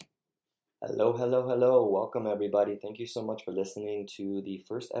Hello, hello, hello. Welcome, everybody. Thank you so much for listening to the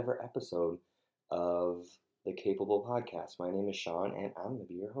first ever episode of the Capable Podcast. My name is Sean, and I'm going to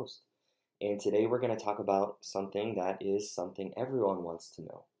be your host. And today we're going to talk about something that is something everyone wants to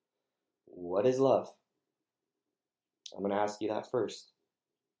know. What is love? I'm going to ask you that first.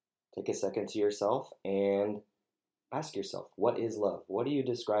 Take a second to yourself and ask yourself, what is love? What do you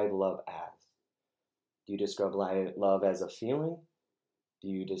describe love as? Do you describe love as a feeling? Do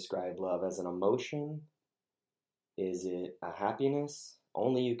you describe love as an emotion? Is it a happiness?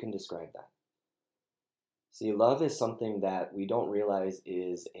 Only you can describe that. See, love is something that we don't realize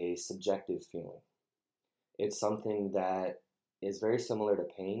is a subjective feeling. It's something that is very similar to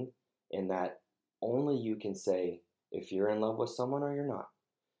pain in that only you can say if you're in love with someone or you're not.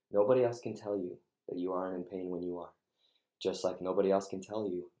 Nobody else can tell you that you aren't in pain when you are, just like nobody else can tell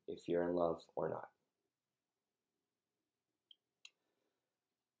you if you're in love or not.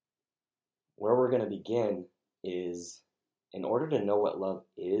 Where we're going to begin is, in order to know what love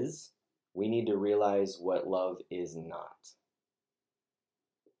is, we need to realize what love is not.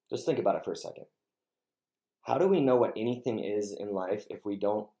 Just think about it for a second. How do we know what anything is in life if we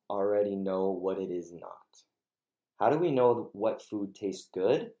don't already know what it is not? How do we know what food tastes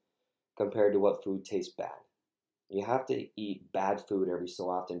good compared to what food tastes bad? You have to eat bad food every so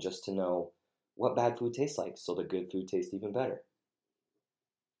often just to know what bad food tastes like, so the good food tastes even better.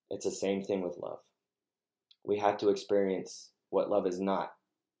 It's the same thing with love. We have to experience what love is not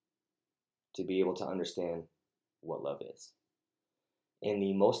to be able to understand what love is. And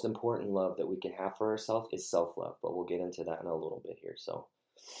the most important love that we can have for ourselves is self-love, but we'll get into that in a little bit here. So,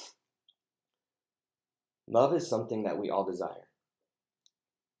 love is something that we all desire.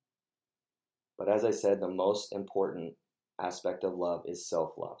 But as I said, the most important aspect of love is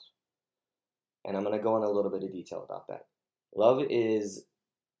self-love. And I'm going to go in a little bit of detail about that. Love is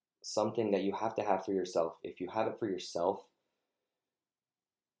something that you have to have for yourself. If you have it for yourself,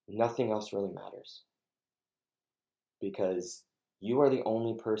 nothing else really matters. Because you are the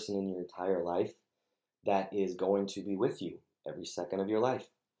only person in your entire life that is going to be with you every second of your life.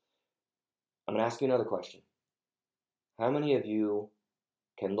 I'm going to ask you another question. How many of you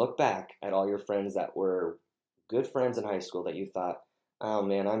can look back at all your friends that were good friends in high school that you thought, oh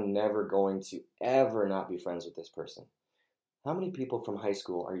man, I'm never going to ever not be friends with this person? How many people from high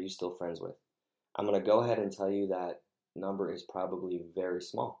school are you still friends with? I'm going to go ahead and tell you that number is probably very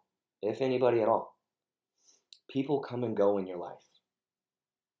small, if anybody at all. People come and go in your life.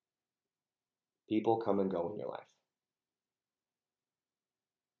 People come and go in your life.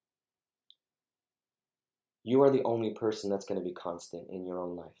 You are the only person that's going to be constant in your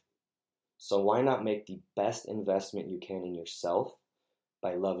own life. So why not make the best investment you can in yourself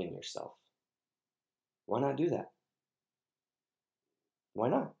by loving yourself? Why not do that? Why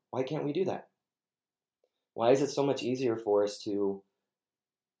not? Why can't we do that? Why is it so much easier for us to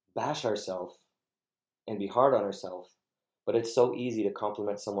bash ourselves and be hard on ourselves, but it's so easy to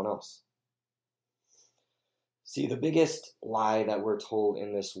compliment someone else? See, the biggest lie that we're told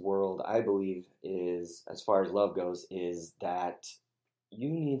in this world, I believe, is, as far as love goes, is that you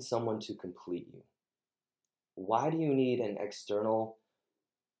need someone to complete you. Why do you need an external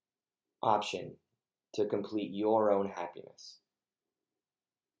option to complete your own happiness?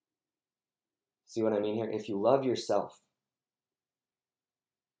 See what I mean here? If you love yourself,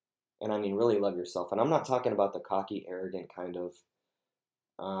 and I mean really love yourself, and I'm not talking about the cocky, arrogant kind of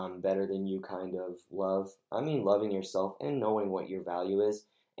better than you kind of love. I mean loving yourself and knowing what your value is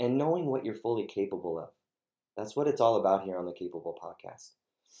and knowing what you're fully capable of. That's what it's all about here on the Capable Podcast.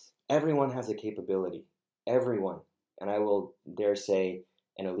 Everyone has a capability. Everyone. And I will dare say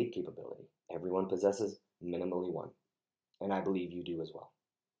an elite capability. Everyone possesses minimally one. And I believe you do as well.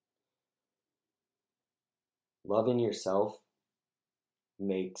 Loving yourself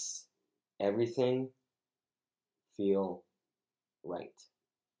makes everything feel right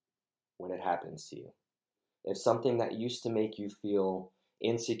when it happens to you. If something that used to make you feel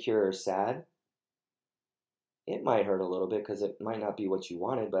insecure or sad, it might hurt a little bit because it might not be what you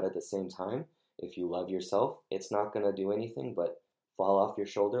wanted, but at the same time, if you love yourself, it's not going to do anything but fall off your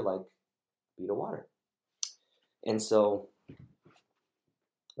shoulder like a bead of water. And so,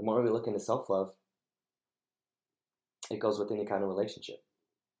 the more we look into self-love, it goes with any kind of relationship.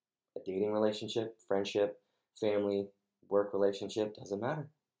 A dating relationship, friendship, family, work relationship, doesn't matter.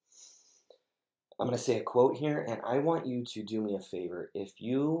 I'm going to say a quote here, and I want you to do me a favor. If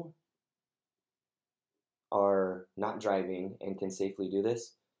you are not driving and can safely do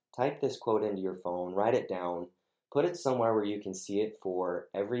this, type this quote into your phone, write it down, put it somewhere where you can see it for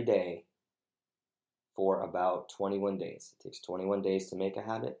every day for about 21 days. It takes 21 days to make a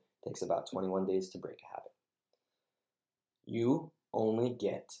habit, Takes about 21 days to break a habit. You only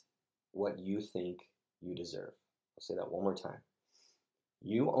get what you think you deserve. I'll say that one more time.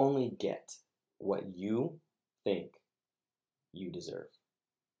 You only get what you think you deserve.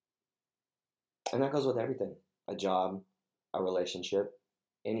 And that goes with everything. A job, a relationship,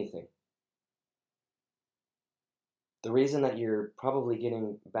 anything. The reason that you're probably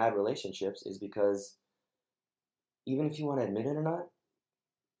getting bad relationships is because even if you want to admit it or not,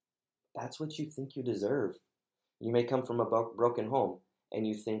 that's what you think you deserve. You may come from a broken home and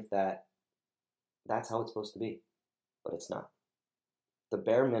you think that that's how it's supposed to be, but it's not. The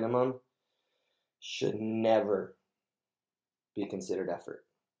bare minimum should never be considered effort.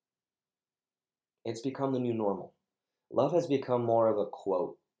 It's become the new normal. Love has become more of a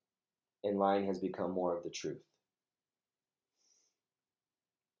quote, and lying has become more of the truth.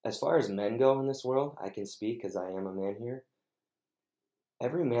 As far as men go in this world, I can speak because I am a man here.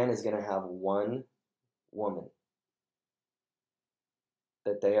 Every man is going to have one woman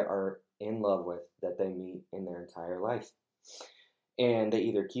that they are in love with, that they meet in their entire life. And they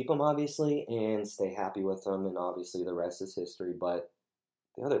either keep them, obviously, and stay happy with them, and obviously the rest is history. But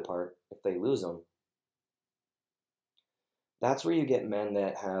the other part, if they lose them, that's where you get men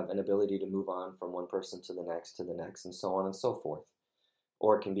that have an ability to move on from one person to the next, and so on and so forth.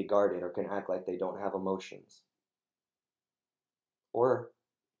 Or can be guarded, or can act like they don't have emotions. Or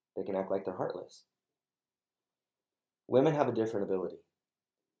they can act like they're heartless. Women have a different ability.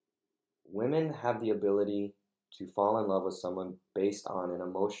 Women have the ability to fall in love with someone based on an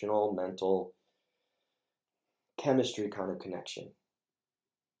emotional, mental, chemistry kind of connection.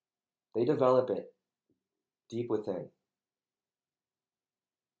 They develop it deep within.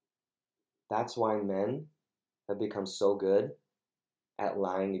 That's why men have become so good at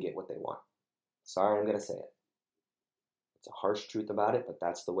lying to get what they want. Sorry, I'm going to say it. It's a harsh truth about it, but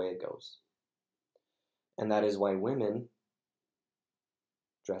that's the way it goes. And that is why women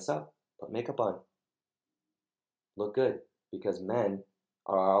dress up, put makeup on, look good, because men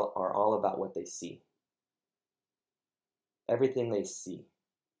are all about what they see. Everything they see.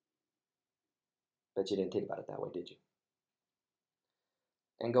 Bet you didn't think about it that way, did you?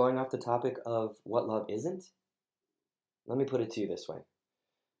 And going off the topic of what love isn't, let me put it to you this way.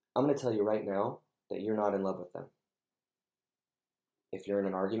 I'm going to tell you right now that you're not in love with them. If you're in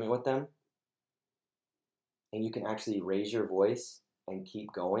an argument with them, and you can actually raise your voice and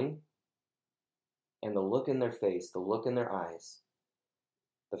keep going, and the look in their face, the look in their eyes,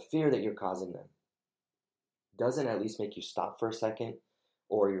 the fear that you're causing them, doesn't at least make you stop for a second,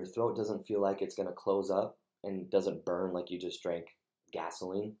 or your throat doesn't feel like it's going to close up and doesn't burn like you just drank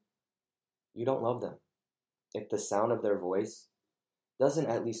gasoline, you don't love them. If the sound of their voice doesn't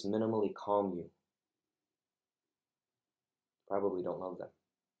at least minimally calm you, probably don't love them.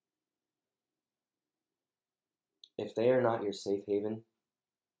 If they are not your safe haven,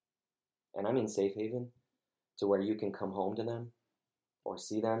 and I mean safe haven, to where you can come home to them or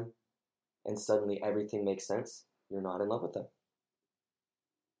see them and suddenly everything makes sense, you're not in love with them.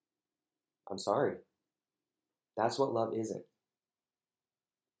 I'm sorry. That's what love isn't.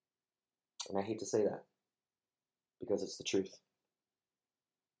 And I hate to say that because it's the truth.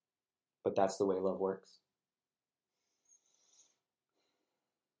 But that's the way love works.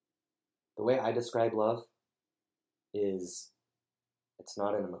 The way I describe love is it's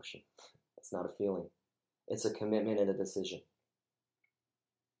not an emotion. It's not a feeling. It's a commitment and a decision.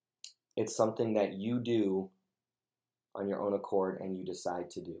 It's something that you do on your own accord and you decide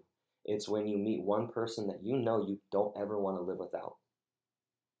to do. It's when you meet one person that you know you don't ever want to live without.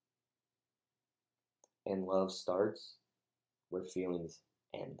 And love starts where feelings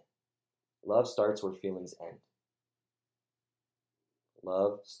end. Love starts where feelings end.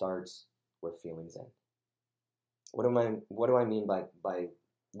 Love starts where feelings end. What do I mean by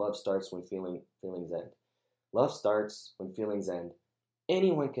love starts when feelings end? Love starts when feelings end.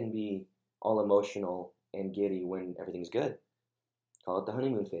 Anyone can be all emotional and giddy when everything's good. Call it the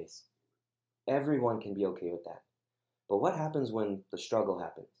honeymoon phase. Everyone can be okay with that. But what happens when the struggle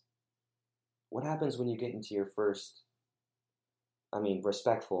happens? What happens when you get into your first,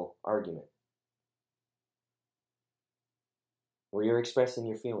 respectful argument? Where you're expressing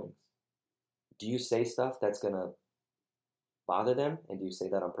your feelings. Do you say stuff that's going to bother them, and do you say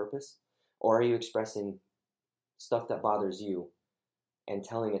that on purpose? Or are you expressing stuff that bothers you and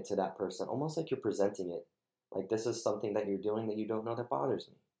telling it to that person, almost like you're presenting it, like this is something that you're doing that you don't know that bothers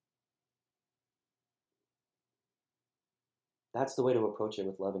me? That's the way to approach it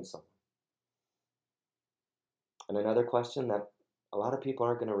with loving someone. And another question that a lot of people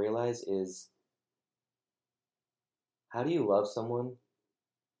aren't going to realize is, how do you love someone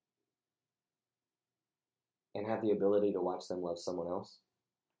have the ability to watch them love someone else,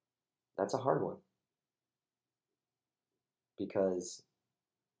 that's a hard one. Because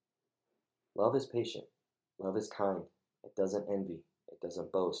love is patient. Love is kind. It doesn't envy. It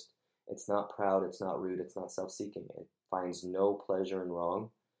doesn't boast. It's not proud. It's not rude. It's not self-seeking. It finds no pleasure in wrong,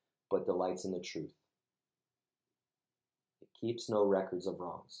 but delights in the truth. It keeps no records of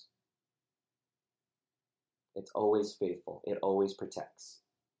wrongs. It's always faithful. It always protects.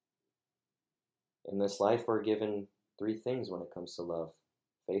 In this life, we're given 3 things when it comes to love: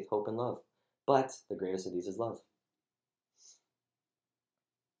 faith, hope, and love. But the greatest of these is love.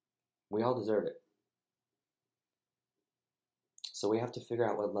 We all deserve it. So we have to figure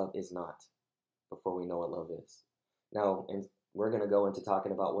out what love is not before we know what love is. Now, and we're going to go into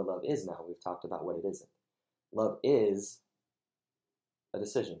talking about what love is now. We've talked about what it isn't. Love is a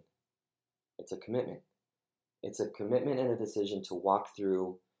decision. It's a commitment. It's a commitment and a decision to walk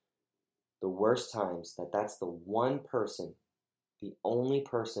through the worst times, that's the one person, the only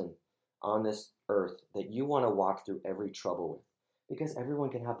person on this earth that you want to walk through every trouble with. Because everyone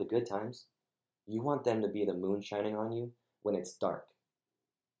can have the good times. You want them to be the moon shining on you when it's dark,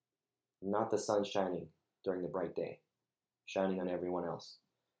 not the sun shining during the bright day, shining on everyone else,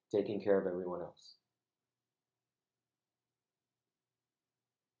 taking care of everyone else.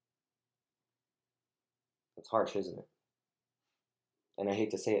 It's harsh, isn't it? And I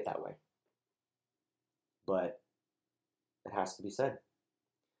hate to say it that way, but it has to be said.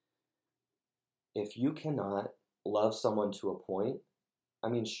 If you cannot love someone to a point, I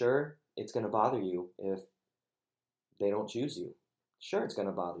mean, sure, it's going to bother you if they don't choose you. Sure, it's going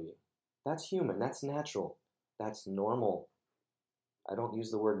to bother you. That's human. That's natural. That's normal. I don't use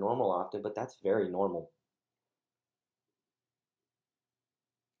the word normal often, but that's very normal.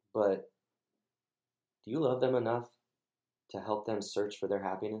 But do you love them enough to help them search for their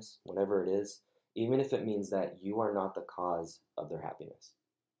happiness, whatever it is, even if it means that you are not the cause of their happiness?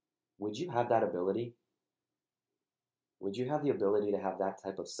 Would you have that ability? Would you have the ability to have that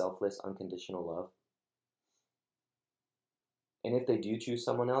type of selfless, unconditional love? And if they do choose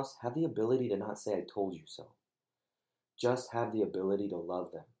someone else, have the ability to not say, "I told you so." Just have the ability to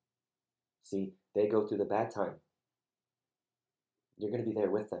love them. See, they go through the bad time. You're going to be there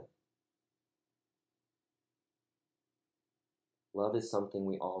with them. Love is something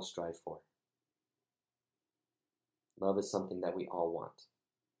we all strive for. Love is something that we all want.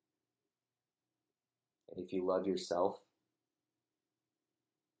 And if you love yourself,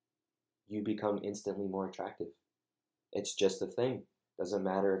 you become instantly more attractive. It's just a thing. Doesn't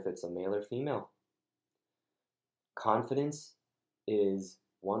matter if it's a male or female. Confidence is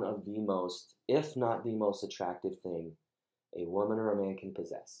one of the most, if not the most attractive thing a woman or a man can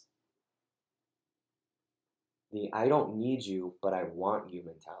possess. The "I don't need you, but I want you"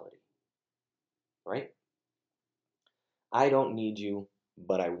 mentality. Right? I don't need you,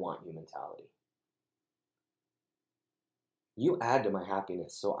 but I want you mentality. You add to my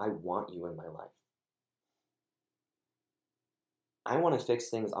happiness, so I want you in my life. I want to fix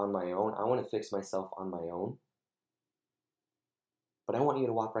things on my own. I want to fix myself on my own. But I want you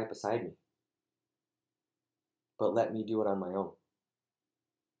to walk right beside me. But let me do it on my own.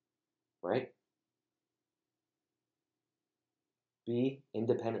 Right? Be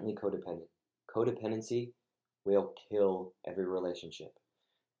independently codependent. Codependency will kill every relationship.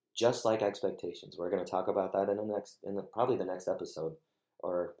 Just like expectations. We're going to talk about that in probably the next episode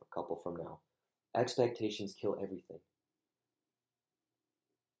or a couple from now. Expectations kill everything.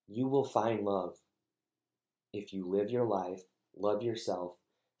 You will find love if you live your life, love yourself,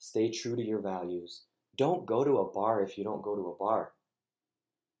 stay true to your values. Don't go to a bar if you don't go to a bar.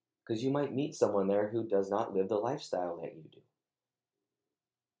 Because you might meet someone there who does not live the lifestyle that you do.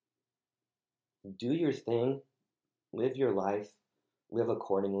 Do your thing, live your life, live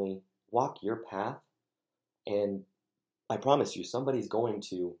accordingly, walk your path, and I promise you, somebody's going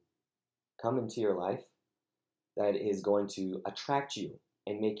to come into your life that is going to attract you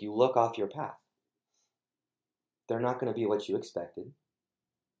and make you look off your path. They're not going to be what you expected.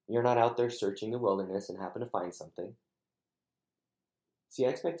 You're not out there searching the wilderness and happen to find something. See,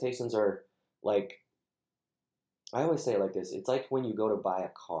 expectations are like, I always say it like this, it's like when you go to buy a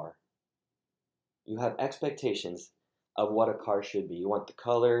car. You have expectations of what a car should be. You want the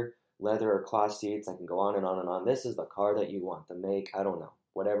color, leather or cloth seats. I can go on and on and on. This is the car that you want, the make, I don't know,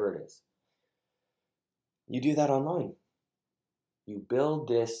 whatever it is. You do that online. You build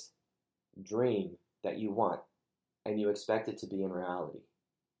this dream that you want, and you expect it to be in reality.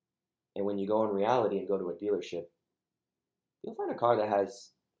 And when you go in reality and go to a dealership, you'll find a car that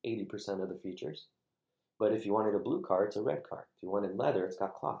has 80% of the features. But if you wanted a blue car, it's a red car. If you wanted leather, it's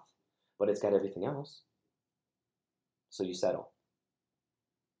got cloth. But it's got everything else. So you settle.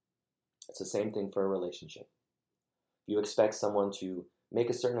 It's the same thing for a relationship. You expect someone to make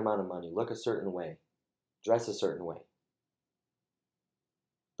a certain amount of money, look a certain way, dress a certain way.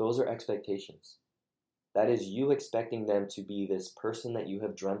 Those are expectations. That is you expecting them to be this person that you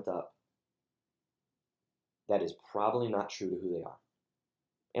have dreamt up that is probably not true to who they are.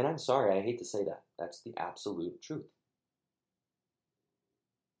 And I'm sorry, I hate to say that. That's the absolute truth.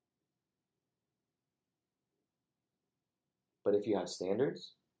 But if you have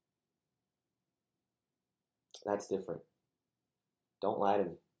standards, that's different. Don't lie to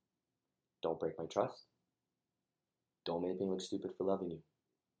me. Don't break my trust. Don't make me look stupid for loving you.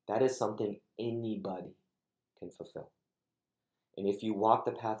 That is something anybody can fulfill. And if you walk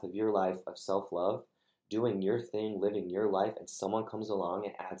the path of your life of self-love, doing your thing, living your life, and someone comes along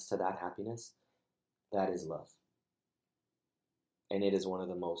and adds to that happiness, that is love. And it is one of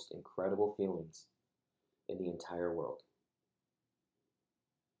the most incredible feelings in the entire world.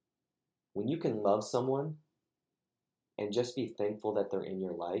 When you can love someone and just be thankful that they're in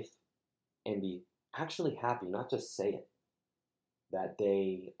your life and be actually happy, not just say it, that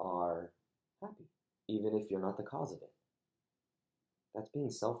they are happy, even if you're not the cause of it. That's being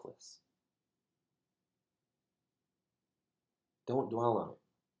selfless. Don't dwell on it.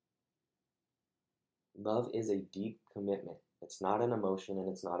 Love is a deep commitment. It's not an emotion and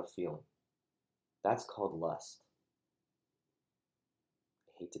it's not a feeling. That's called lust.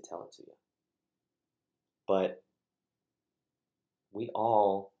 I hate to tell it to you. But we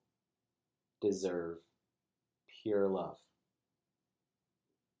all deserve pure love.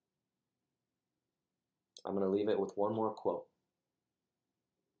 I'm going to leave it with one more quote.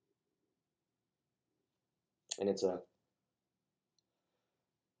 And it's a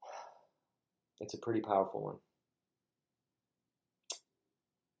pretty powerful one.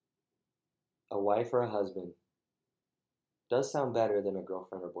 A wife or a husband does sound better than a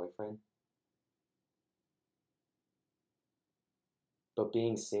girlfriend or boyfriend. But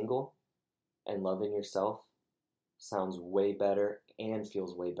being single and loving yourself sounds way better and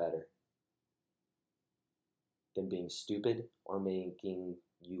feels way better than being stupid or making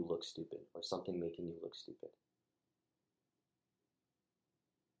you look stupid or something making you look stupid.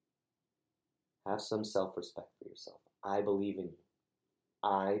 Have some self-respect for yourself. I believe in you.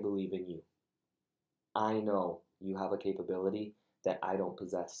 I believe in you. I know you have a capability that I don't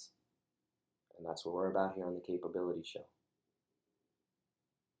possess. And that's what we're about here on the Capability Show.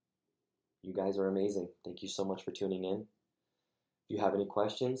 You guys are amazing. Thank you so much for tuning in. If you have any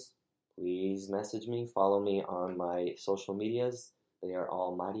questions, please message me. Follow me on my social medias. They are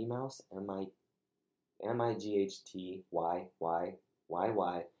all Mighty Mouse,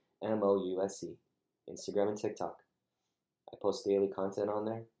 MIGHTYYYYYMOUSE, Instagram and TikTok. I post daily content on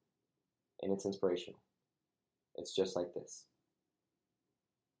there, and it's inspirational. It's just like this.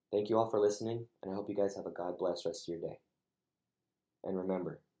 Thank you all for listening, and I hope you guys have a God bless rest of your day. And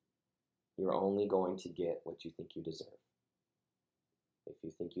remember, you're only going to get what you think you deserve. If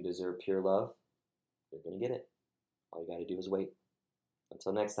you think you deserve pure love, you're going to get it. All you got to do is wait.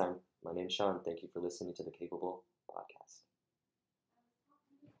 Until next time, my name's Sean. Thank you for listening to the Capable Podcast.